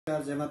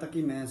जय माता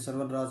की। मैं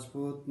सरवन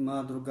राजपूत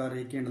माँ Durga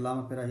recce and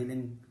लामाफेरा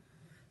healing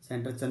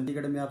centre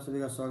Chandigarh में आप सभी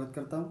का स्वागत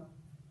करता हूँ।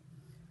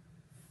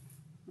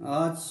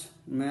 आज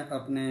मैं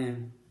अपने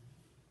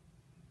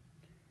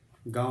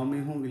गांव में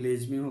हूँ,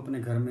 विलेज में हूँ, अपने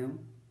घर में हूँ।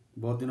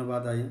 बहुत दिनों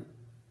बाद आए हैं,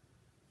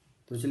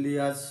 तो इसलिए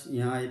आज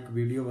यहाँ एक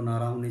वीडियो बना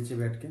रहा हूँ नीचे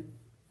बैठ के।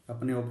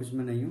 अपने ऑफिस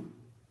में नहीं हूँ,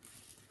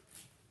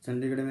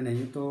 चंडीगढ़ में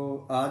नहीं हूँ।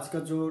 तो आज का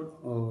जो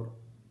और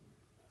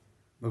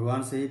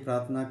भगवान से ही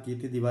प्रार्थना की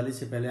थी, दिवाली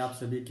से पहले आप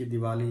सभी की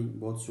दिवाली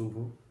बहुत शुभ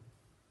हो,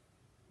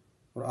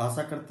 और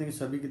आशा करते हैं कि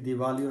सभी की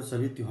दिवाली और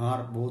सभी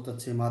त्यौहार बहुत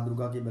अच्छे, माँ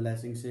दुर्गा की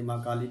ब्लेसिंग से,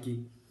 माँ काली की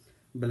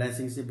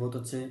ब्लेसिंग से बहुत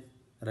अच्छे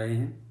रहे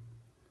हैं।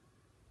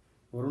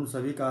 और उन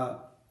सभी का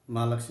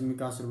माँ लक्ष्मी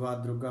का आशीर्वाद,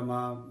 दुर्गा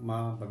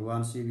माँ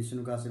भगवान श्री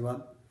विष्णु का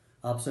आशीर्वाद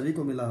आप सभी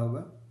को मिला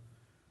होगा।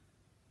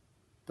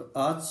 तो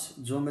आज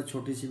जो मैं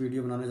छोटी सी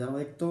वीडियो बनाने जा रहा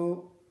हूँ, एक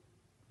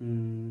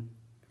तो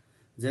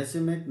जैसे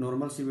मैं एक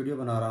नॉर्मल सी वीडियो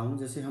बना रहा हूँ,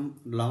 जैसे हम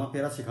लामा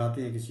फेरा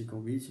सिखाते हैं, किसी को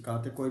भी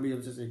सिखाते, कोई भी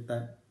हमसे सीखता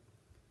है।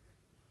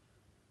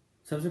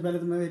 सबसे पहले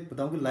तो मैं एक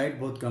बताऊं कि लाइट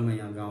बहुत कम है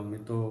यहाँ गांव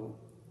में, तो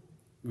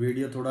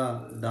वीडियो थोड़ा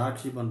डार्क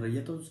सी बन रही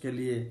है, तो उसके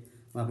लिए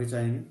माफ़ी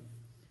चाहेंगे।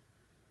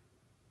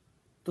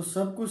 तो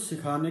सब कुछ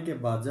सिखाने के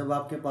बाद जब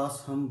आपके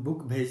पास हम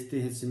बुक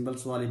भेजते हैं,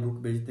 सिंबल्स वाली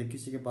बुक भेजते हैं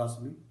किसी के पास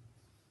भी,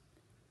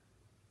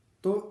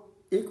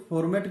 तो एक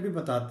फॉर्मेट भी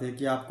बताते हैं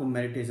कि आपको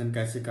मेडिटेशन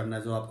कैसे करना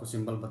है। जो आपको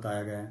सिंबल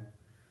बताया गया है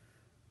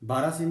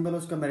 12 सिंबल,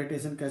 उसका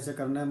मेडिटेशन कैसे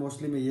करना है।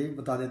 मोस्टली मैं ये भी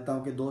बता देता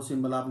हूँ कि 2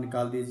 सिंबल आप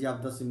निकाल दीजिए,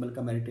 आप 10 सिंबल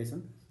का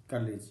मेडिटेशन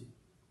कर लीजिए।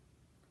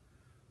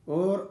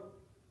 और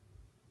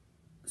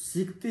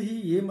सीखते ही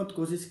ये मत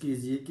कोशिश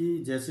कीजिए कि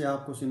जैसे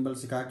आपको सिंबल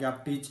सिखा के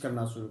आप टीच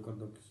करना शुरू कर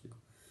दो किसी को।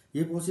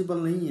 ये पॉसिबल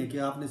नहीं है कि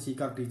आपने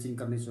सीखा टीचिंग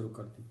करनी शुरू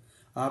कर दी।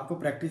 आपको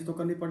प्रैक्टिस तो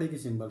करनी पड़ेगी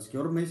सिंबल्स की।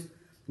 और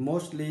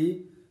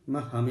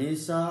मैं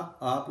हमेशा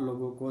आप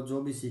लोगों को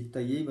जो भी सीखता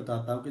है यही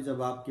बताता हूँ कि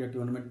जब आपकी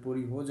अट्यूनमेंट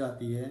पूरी हो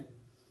जाती है,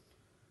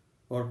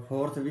 और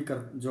फोर्थ भी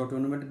जो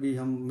अट्यूनमेंट भी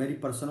हम मेरी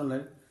पर्सनल है,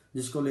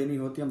 जिसको लेनी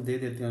होती है हम दे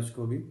देते हैं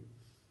उसको भी।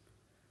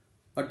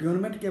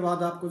 अट्यूनमेंट के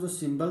बाद आपको जो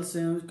सिंबल्स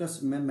हैं उसका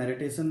मैं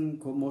मेडिटेशन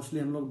को मोस्टली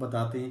हम लोग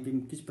बताते हैं कि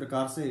किस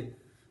प्रकार से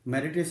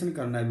मेडिटेशन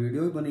करना है।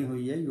 वीडियो भी बनी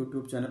हुई है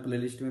यूट्यूब चैनल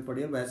प्लेलिस्ट में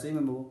पड़ी है, वैसे ही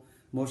मैं वो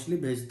मोस्टली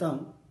भेजता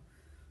हूँ।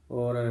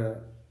 और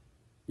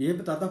ये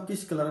बताता हूँ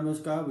किस कलर में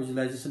उसका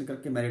विजुलाइजेशन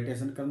करके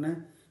मेडिटेशन करना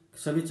है,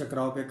 सभी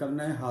चक्राओं पे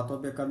करना है, हाथों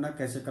पे करना है,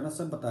 कैसे करना,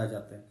 सब बताया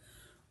जाता है।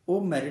 वो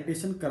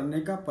मेडिटेशन करने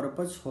का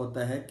पर्पज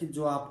होता है कि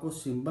जो आपको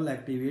सिंबल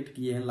एक्टिवेट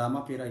किए हैं लामा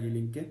फेरा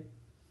हीलिंग के,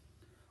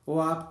 वो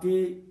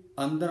आपके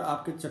अंदर,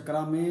 आपके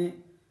चक्रा में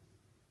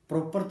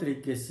प्रॉपर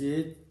तरीके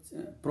से,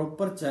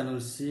 प्रॉपर चैनल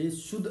से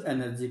शुद्ध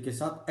एनर्जी के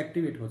साथ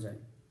एक्टिवेट हो जाए।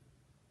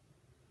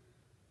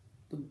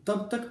 तो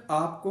तब तक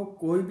आपको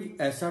कोई भी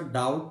ऐसा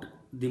डाउट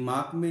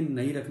दिमाग में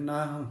नहीं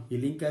रखना, हम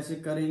हीलिंग कैसे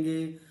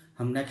करेंगे,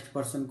 हम नेक्स्ट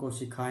पर्सन को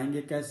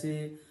सिखाएंगे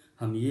कैसे,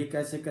 हम ये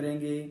कैसे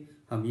करेंगे,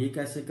 हम ये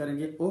कैसे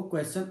करेंगे। वो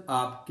क्वेश्चन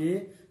आपके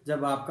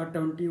जब आपका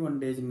 21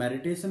 डेज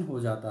मेडिटेशन हो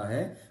जाता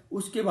है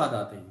उसके बाद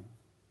आते हैं।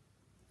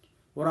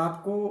 और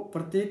आपको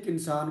प्रत्येक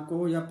इंसान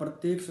को या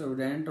प्रत्येक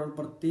स्टूडेंट और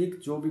प्रत्येक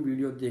जो भी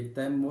वीडियो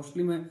देखता है,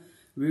 मोस्टली में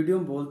वीडियो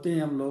में बोलते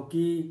हैं हम लोग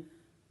कि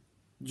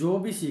जो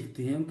भी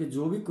सीखते हैं उनके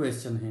जो भी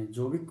क्वेश्चन हैं,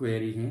 जो भी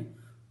क्वेरी हैं,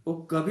 वो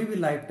कभी भी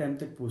लाइफ टाइम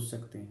तक पूछ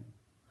सकते हैं।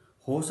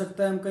 हो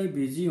सकता है हम कहीं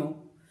बिजी हों,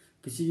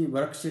 किसी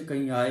वर्क से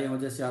कहीं आए हों,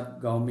 जैसे आप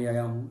गांव में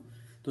आया हूँ,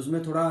 तो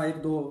उसमें थोड़ा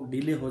 1-2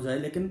 डिले हो जाए,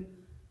 लेकिन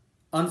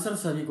आंसर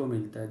सभी को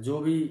मिलता है जो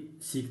भी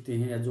सीखते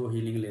हैं या जो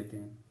हीलिंग लेते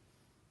हैं।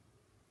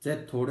 चाहे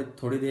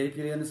थोड़ी देर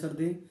के लिए आंसर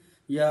दें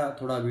या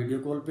थोड़ा वीडियो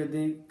कॉल पे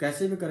दें,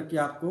 कैसे भी करके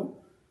आपको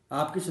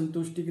आपकी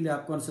संतुष्टि के लिए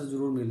आपको आंसर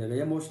जरूर मिलेगा।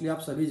 या मोस्टली आप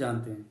सभी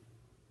जानते हैं।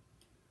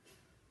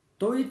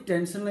 तो ये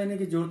टेंशन लेने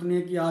की जरूरत नहीं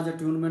है कि आज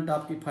अट्यूनमेंट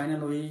आपकी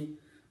फाइनल हुई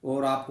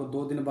और आपको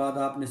 2 दिन बाद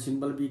आपने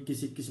सिंबल भी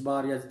किस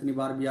बार या जितनी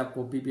बार भी आप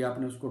कॉपी पे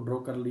आपने उसको ड्रॉ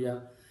कर लिया,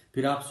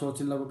 फिर आप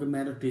सोचने लगो कि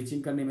मैंने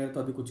टीचिंग करनी, मैंने तो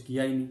अभी कुछ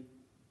किया ही नहीं।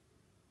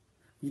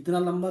 इतना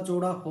लंबा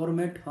चौड़ा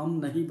फॉर्मेट हम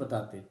नहीं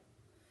बताते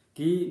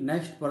कि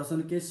नेक्स्ट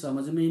पर्सन के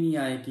समझ में ही नहीं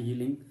आए कि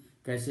हीलिंग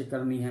कैसे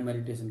करनी है,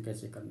 मेडिटेशन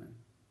कैसे करना है।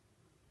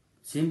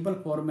 सिंपल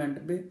फॉर्मेट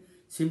पे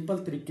सिंपल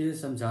तरीके से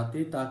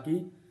समझाते ताकि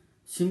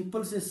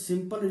सिंपल से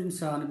सिंपल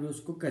इंसान भी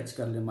उसको कैच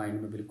कर ले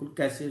माइंड में, बिल्कुल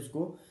कैसे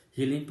उसको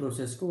हीलिंग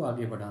प्रोसेस को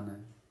आगे बढ़ाना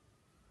है।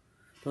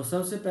 तो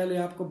सबसे पहले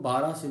आपको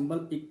 12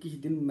 सिंबल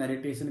 21 दिन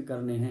मेडिटेशन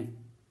करने हैं।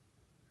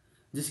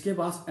 जिसके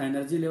पास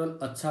एनर्जी लेवल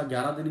अच्छा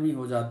 11 दिन में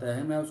हो जाता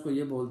है, मैं उसको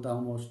ये बोलता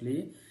हूँ मोस्टली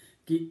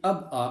कि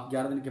अब आप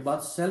 11 दिन के बाद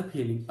सेल्फ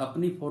हीलिंग,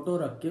 अपनी फोटो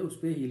रख के उस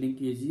पर हीलिंग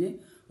कीजिए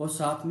और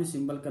साथ में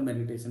सिंबल का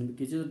मेडिटेशन भी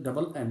कीजिए, तो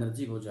डबल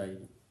एनर्जी हो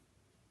जाएगी।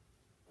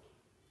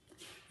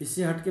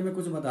 इससे हटके मैं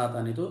कुछ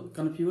बताता नहीं, तो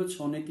कंफ्यूज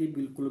होने की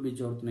बिल्कुल भी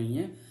जरूरत नहीं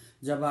है।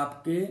 जब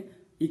आपके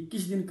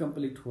 21 दिन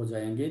कंप्लीट हो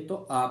जाएंगे तो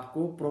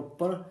आपको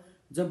प्रॉपर,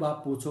 जब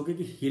आप पूछोगे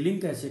कि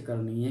हीलिंग कैसे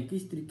करनी है,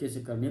 किस तरीके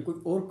से करनी है,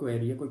 कोई और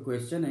क्वेरी है, कोई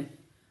क्वेश्चन है,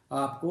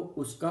 आपको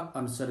उसका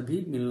आंसर भी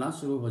मिलना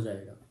शुरू हो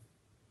जाएगा।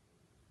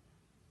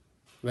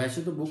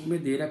 वैसे तो बुक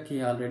में दे रखी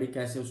है ऑलरेडी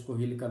कैसे उसको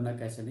हील करना,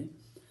 कैसे नहीं।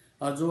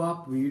 और जो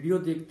आप वीडियो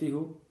देखते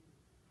हो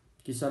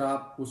कि सर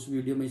आप उस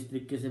वीडियो में इस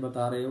तरीके से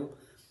बता रहे हो,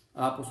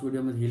 आप उस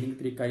वीडियो में हीलिंग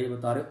तरीका ये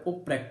बता रहे हो, वो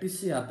प्रैक्टिस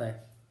से आता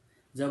है।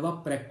 जब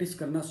आप प्रैक्टिस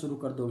करना शुरू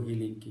कर दो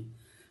हीलिंग की,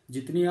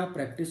 जितनी आप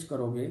प्रैक्टिस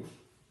करोगे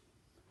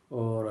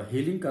और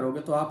हीलिंग करोगे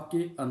तो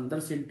आपके अंदर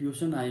से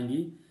इंट्यूशन आएंगी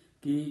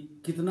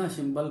कि कितना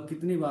सिंबल,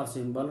 कितनी बार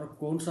सिंबल, और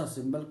कौन सा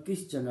सिंबल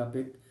किस जगह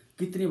पे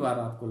कितनी बार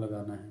आपको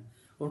लगाना है,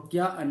 और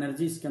क्या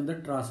एनर्जी इसके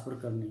अंदर ट्रांसफर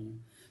करनी है।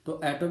 तो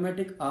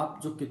ऑटोमेटिक आप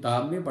जो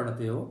किताब में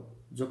पढ़ते हो,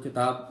 जो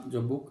किताब,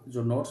 जो बुक,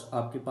 जो नोट्स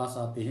आपके पास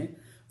आते हैं,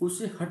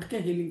 उससे हटके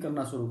हीलिंग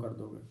करना शुरू कर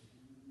दोगे।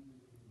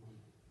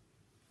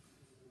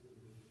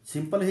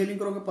 सिंपल हीलिंग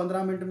करोगे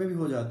 15 मिनट में भी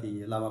हो जाती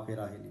है लामा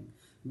फेरा हीलिंग,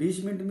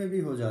 20 मिनट में भी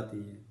हो जाती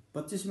है,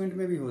 25 मिनट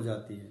में भी हो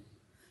जाती है।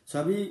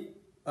 सभी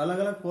अलग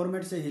अलग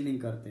फॉर्मेट से हीलिंग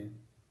करते हैं।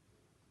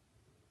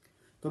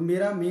 तो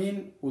मेरा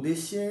मेन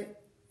उद्देश्य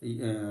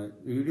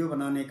वीडियो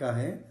बनाने का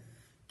है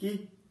कि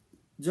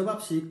जब आप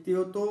सीखते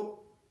हो तो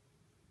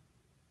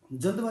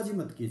जल्दबाजी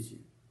मत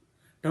कीजिए।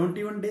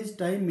 21 डेज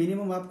टाइम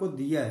मिनिमम आपको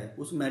दिया है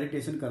उस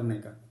मेडिटेशन करने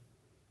का।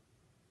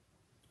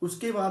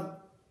 उसके बाद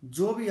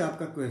जो भी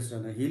आपका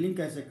क्वेश्चन है, हीलिंग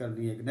कैसे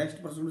करनी है,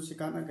 नेक्स्ट पर्सन को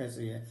सिखाना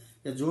कैसे है,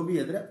 या जो भी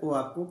है वो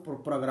आपको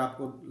प्रॉपर, अगर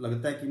आपको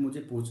लगता है कि मुझे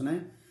पूछना है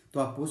तो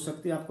आप पूछ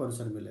सकते हैं, आपको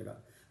आंसर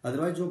मिलेगा।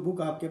 अदरवाइज जो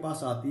बुक आपके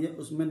पास आती है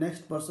उसमें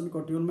नेक्स्ट पर्सन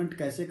को अट्यूनमेंट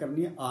कैसे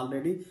करनी है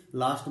ऑलरेडी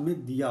लास्ट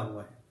में दिया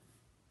हुआ है,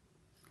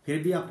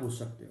 फिर भी आप पूछ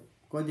सकते हो,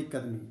 कोई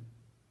दिक्कत नहीं है।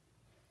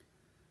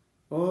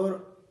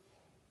 और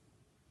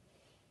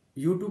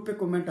यूट्यूब पे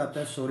कमेंट आता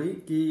है, सॉरी,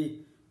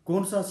 कि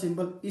कौन सा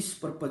सिंबल इस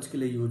पर्पज के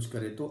लिए यूज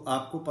करें। तो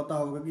आपको पता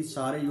होगा कि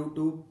सारे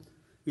यूट्यूब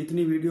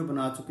इतनी वीडियो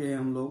बना चुके हैं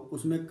हम लोग,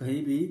 उसमें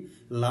कहीं भी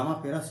लामा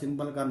फेरा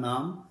सिंबल का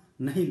नाम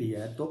नहीं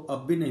लिया है, तो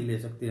अब भी नहीं ले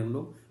सकते हम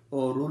लोग,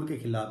 और रूल के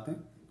खिलाफ हैं।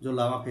 जो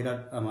लामा फेरा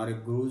हमारे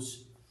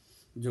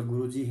जो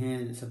गुरुजी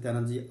हैं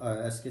सत्यानंद जी,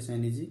 SK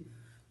सैनी जी,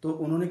 तो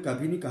उन्होंने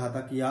कभी नहीं कहा था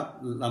कि आप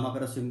लामा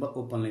फेरा सिंबल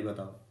ओपनली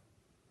बताओ।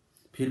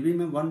 फिर भी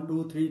मैं 1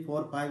 2 3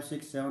 4 5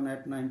 6 7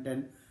 8 9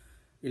 10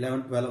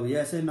 11 12 ये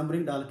ऐसे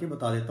नंबरिंग डाल के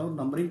बता देता हूँ।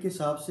 नंबरिंग के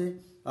हिसाब से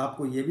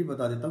आपको ये भी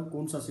बता देता हूँ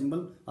कौन सा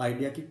सिंबल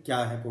आइडिया की क्या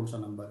है, कौन सा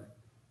नंबर है।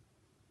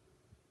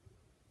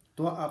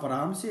 तो आप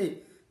आराम से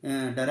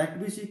डायरेक्ट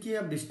भी सीखिए,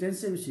 आप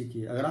डिस्टेंस से भी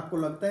सीखिए। अगर आपको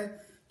लगता है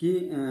कि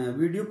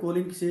वीडियो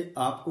कॉलिंग से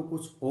आपको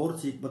कुछ और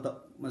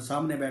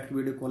सामने बैठ के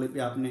वीडियो कॉलिंग पे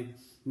आपने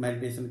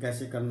मेडिटेशन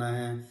कैसे करना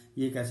है,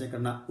 ये कैसे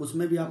करना,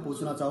 उसमें भी आप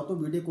पूछना चाहो तो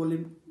वीडियो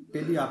कॉलिंग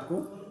पे भी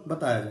आपको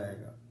बताया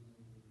जाएगा।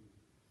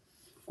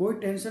 कोई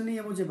टेंशन नहीं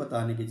है मुझे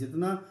बताने की,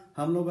 जितना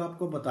हम लोग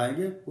आपको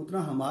बताएंगे उतना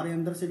हमारे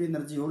अंदर से भी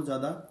एनर्जी और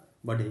ज्यादा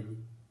बढ़ेगी।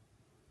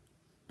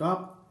 तो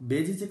आप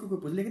बेझिझक को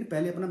पूछ, लेकिन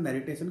पहले अपना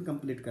मेडिटेशन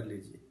कंप्लीट कर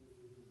लीजिए।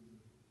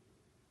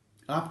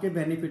 आपके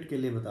बेनिफिट के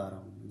लिए बता रहा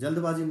हूं,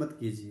 जल्दबाजी मत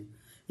कीजिए।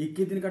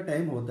 21 दिन का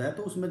टाइम होता है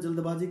तो उसमें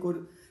जल्दबाजी को,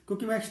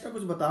 क्योंकि मैं एक्स्ट्रा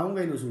कुछ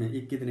बताऊंगा ही नहीं उसमें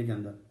 21 दिन के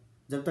अंदर,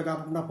 जब तक आप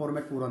अपना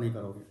फॉर्मेट पूरा नहीं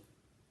करोगे।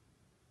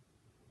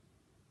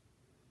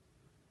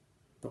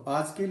 तो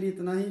आज के लिए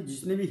इतना ही।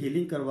 जिसने भी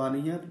हीलिंग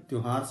करवानी है,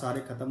 त्योहार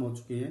सारे खत्म हो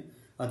चुके हैं,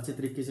 अच्छे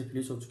तरीके से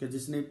फिनिश हो चुके हैं।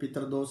 जिसने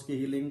पितृदोष की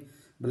हीलिंग,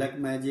 ब्लैक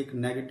मैजिक,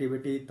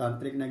 नेगेटिविटी,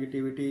 तांत्रिक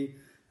नेगेटिविटी,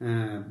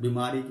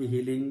 बीमारी की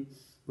हीलिंग,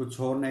 कुछ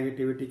और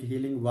नेगेटिविटी की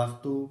हीलिंग,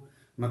 वास्तु,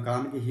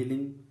 मकान की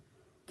हीलिंग,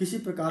 किसी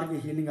प्रकार की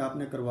हीलिंग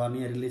आपने करवानी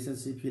है,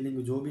 रिलेशनशिप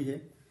हीलिंग जो भी है,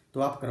 तो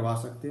आप करवा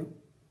सकते हो।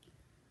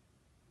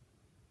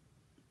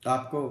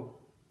 आपको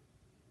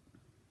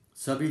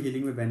सभी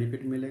हीलिंग में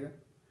बेनिफिट मिलेगा।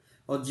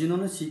 और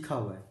जिन्होंने सीखा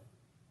हुआ है,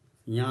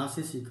 यहां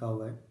से सीखा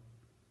हुआ है,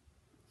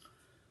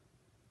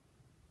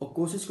 और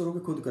कोशिश करो कि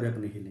खुद करे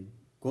अपनी हीलिंग।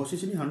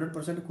 कोशिश नहीं,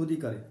 100% खुद ही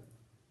करे।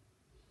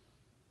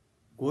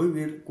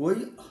 कोई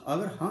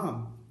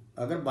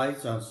अगर बाई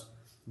चांस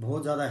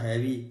बहुत ज्यादा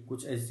हैवी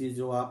कुछ ऐसी चीज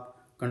जो आप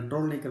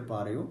कंट्रोल नहीं कर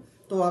पा रहे हो,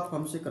 तो आप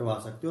हमसे करवा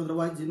सकते हो।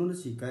 अदरवाइज जिन्होंने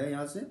सीखा है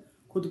यहाँ से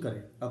खुद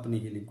करे अपनी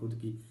हीलिंग, खुद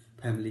की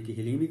फैमिली की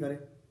हीलिंग भी करे।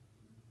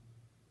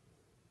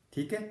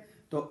 ठीक है,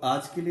 तो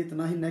आज के लिए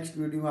इतना ही। नेक्स्ट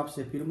वीडियो में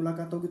आपसे फिर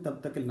मुलाकात होगी,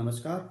 तब तक के लिए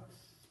नमस्कार,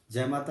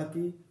 जय माता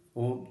की,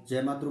 ओम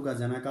जय माँ दुर्गा,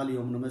 जय माँ काली,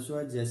 ओम नमः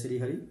शिवाय, जय श्री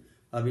हरि।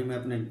 अभी मैं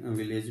अपने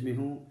विलेज में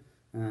हूँ।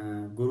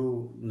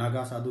 गुरु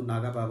नागा साधु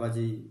नागा बाबा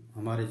जी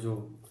हमारे जो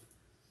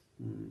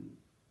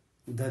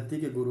धरती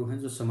के गुरु हैं,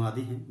 जो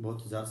समाधि हैं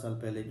बहुत 1000 साल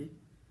पहले की,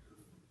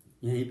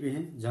 यहीं पे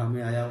हैं जहाँ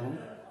मैं आया हूँ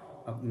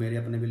अब मेरे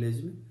अपने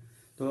विलेज में।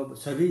 तो अब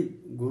सभी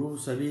गुरु,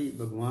 सभी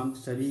भगवान,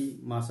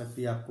 सभी माँ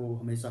शक्ति आपको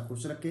हमेशा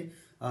खुश रखे,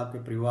 आपके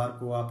परिवार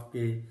को,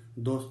 आपके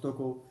दोस्तों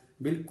को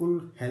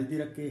बिल्कुल हेल्दी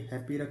रखे,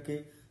 हैप्पी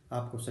रखे,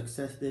 आपको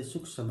सक्सेस दे,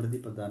 सुख समृद्धि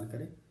प्रदान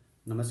करे।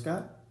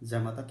 नमस्कार, जय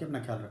माता की, अपना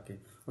ख्याल रखें।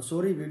 और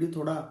सॉरी, वीडियो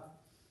थोड़ा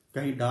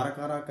कहीं डार्क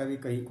आ रहा, कभी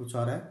कहीं कुछ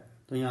आ रहा है,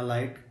 तो यहाँ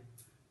लाइट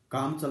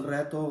काम चल रहा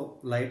है,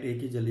 तो लाइट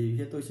एक ही जली हुई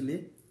है, तो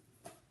इसलिए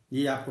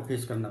ये आपको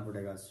फेस करना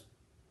पड़ेगा।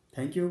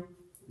 थैंक यू,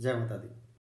 जय माता दी।